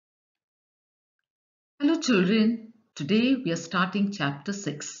Hello children, today we are starting chapter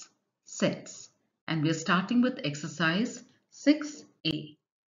 6, sets, and we are starting with exercise 6a.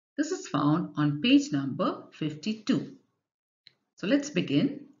 This is found on page number 52. So let's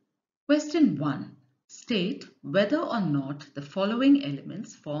begin. Question 1. State whether or not the following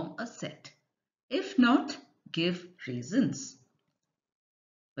elements form a set. If not, give reasons.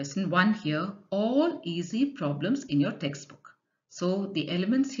 Question 1 here, all easy problems in your textbook. So the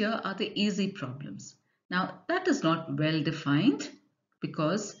elements here are the easy problems. Now that is not well defined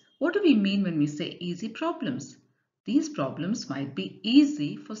because what do we mean when we say easy problems? These problems might be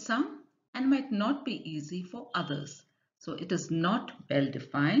easy for some and might not be easy for others. So it is not well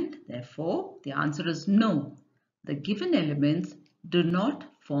defined. Therefore, the answer is no. The given elements do not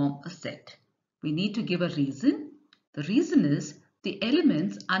form a set. We need to give a reason. The reason is the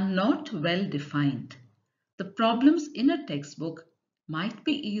elements are not well defined. The problems in a textbook might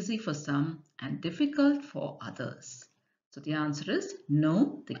be easy for some and difficult for others. So the answer is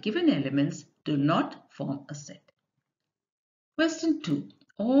no, the given elements do not form a set. Question 2.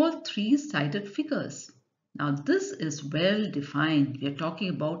 All three-sided figures. Now this is well defined. We are talking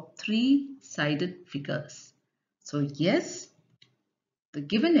about three-sided figures. So yes, the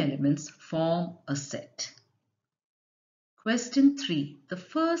given elements form a set. Question 3. The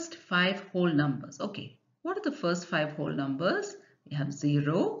first 5 whole numbers. Okay, what are the first 5 whole numbers? We have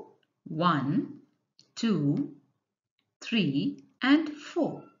 0, 1, 2, 3 and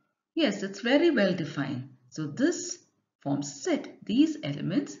 4. Yes, it's very well defined. So this forms a set. These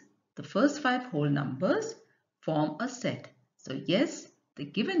elements, the first 5 whole numbers, form a set. So yes, the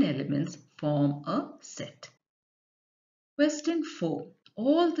given elements form a set. Question 4.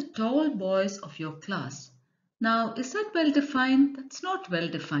 All the tall boys of your class. Now, is that well defined? That's not well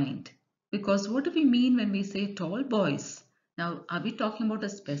defined. Because what do we mean when we say tall boys? Now, are we talking about a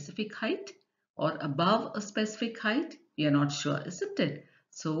specific height or above a specific height? We are not sure, isn't it?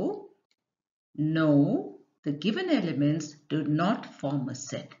 So, no, the given elements do not form a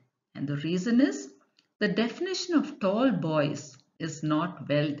set. And the reason is the definition of tall boys is not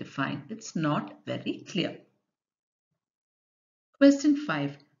well defined. It's not very clear. Question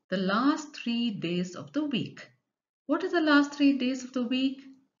 5. The last 3 days of the week. What are the last 3 days of the week?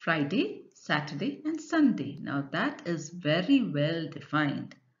 Friday, Saturday and Sunday. Now that is very well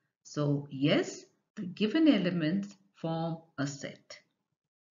defined. So yes, the given elements form a set.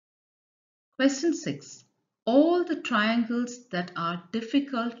 Question 6. All the triangles that are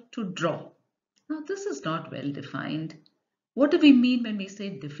difficult to draw. Now this is not well defined. What do we mean when we say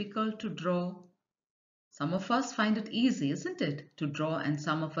difficult to draw? Some of us find it easy, isn't it, to draw, and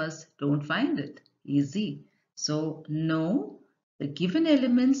some of us don't find it easy. So no, the given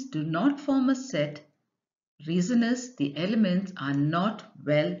elements do not form a set. Reason is the elements are not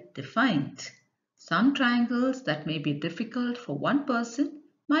well defined. Some triangles that may be difficult for one person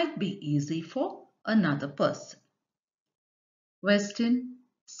might be easy for another person. Question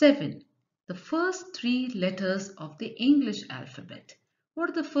 7. The first 3 letters of the English alphabet.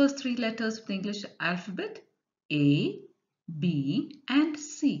 What are the first 3 letters of the English alphabet? A, B and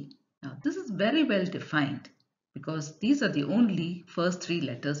C. Now this is very well defined because these are the only first 3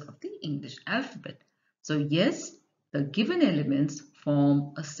 letters of the English alphabet. So yes, the given elements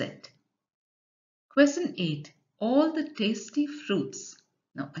form a set. Question 8. All the tasty fruits.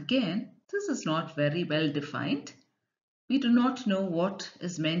 Now again, this is not very well defined. We do not know what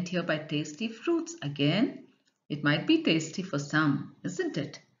is meant here by tasty fruits. Again, it might be tasty for some, isn't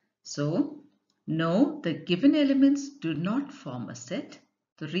it? So, no, the given elements do not form a set.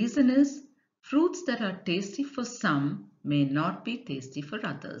 The reason is fruits that are tasty for some may not be tasty for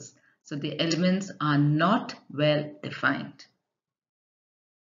others. So, the elements are not well defined.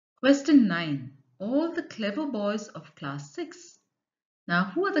 Question 9. All the clever boys of class 6. Now,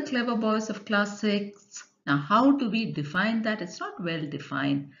 who are the clever boys of class 6? Now, how do we define that? It's not well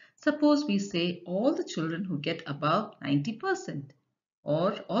defined. Suppose we say all the children who get above 90%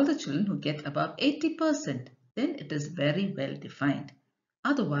 or all the children who get above 80%. Then it is very well defined.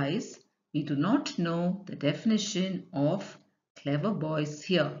 Otherwise, we do not know the definition of clever boys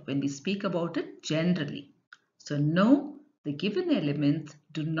here when we speak about it generally. So, no, the given elements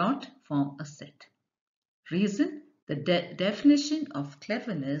do not form a set. Reason: the definition of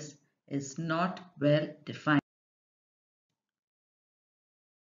cleverness is not well defined.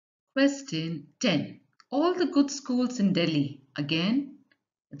 Question 10. All the good schools in Delhi. Again,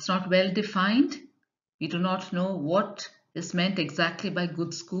 it's not well defined. We do not know what is meant exactly by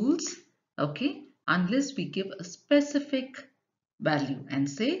good schools. Okay, unless we give a specific value and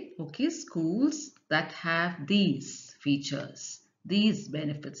say, okay, schools that have these features, these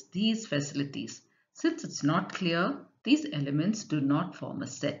benefits, these facilities. Since it's not clear, these elements do not form a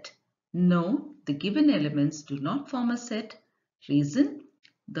set. No, the given elements do not form a set. Reason: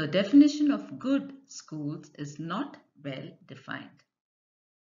 the definition of good schools is not well defined.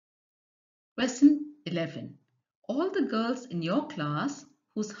 Question 11. All the girls in your class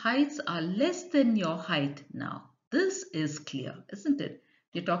whose heights are less than your height now. This is clear, isn't it?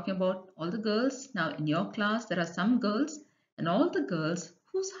 You're talking about all the girls. Now in your class there are some girls, and all the girls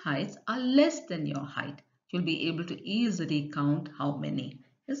whose heights are less than your height. You'll be able to easily count how many,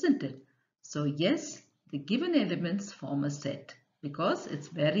 isn't it? So yes, the given elements form a set because it's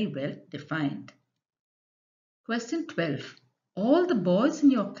very well defined. Question 12. All the boys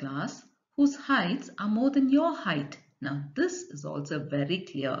in your class whose heights are more than your height. Now this is also very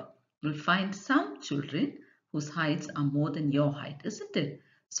clear. You'll find some children whose heights are more than your height, isn't it?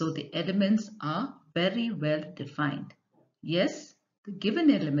 So the elements are very well defined. Yes, the given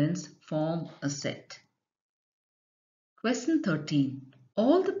elements form a set. Question 13.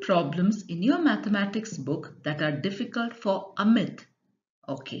 All the problems in your mathematics book that are difficult for Amit.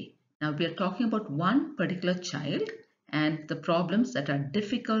 Okay, now we are talking about one particular child and the problems that are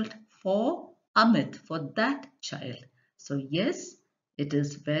difficult for Amit, for that child. So yes, it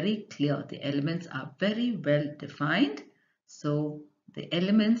is very clear. The elements are very well defined. So the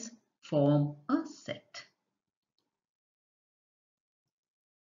elements form a set.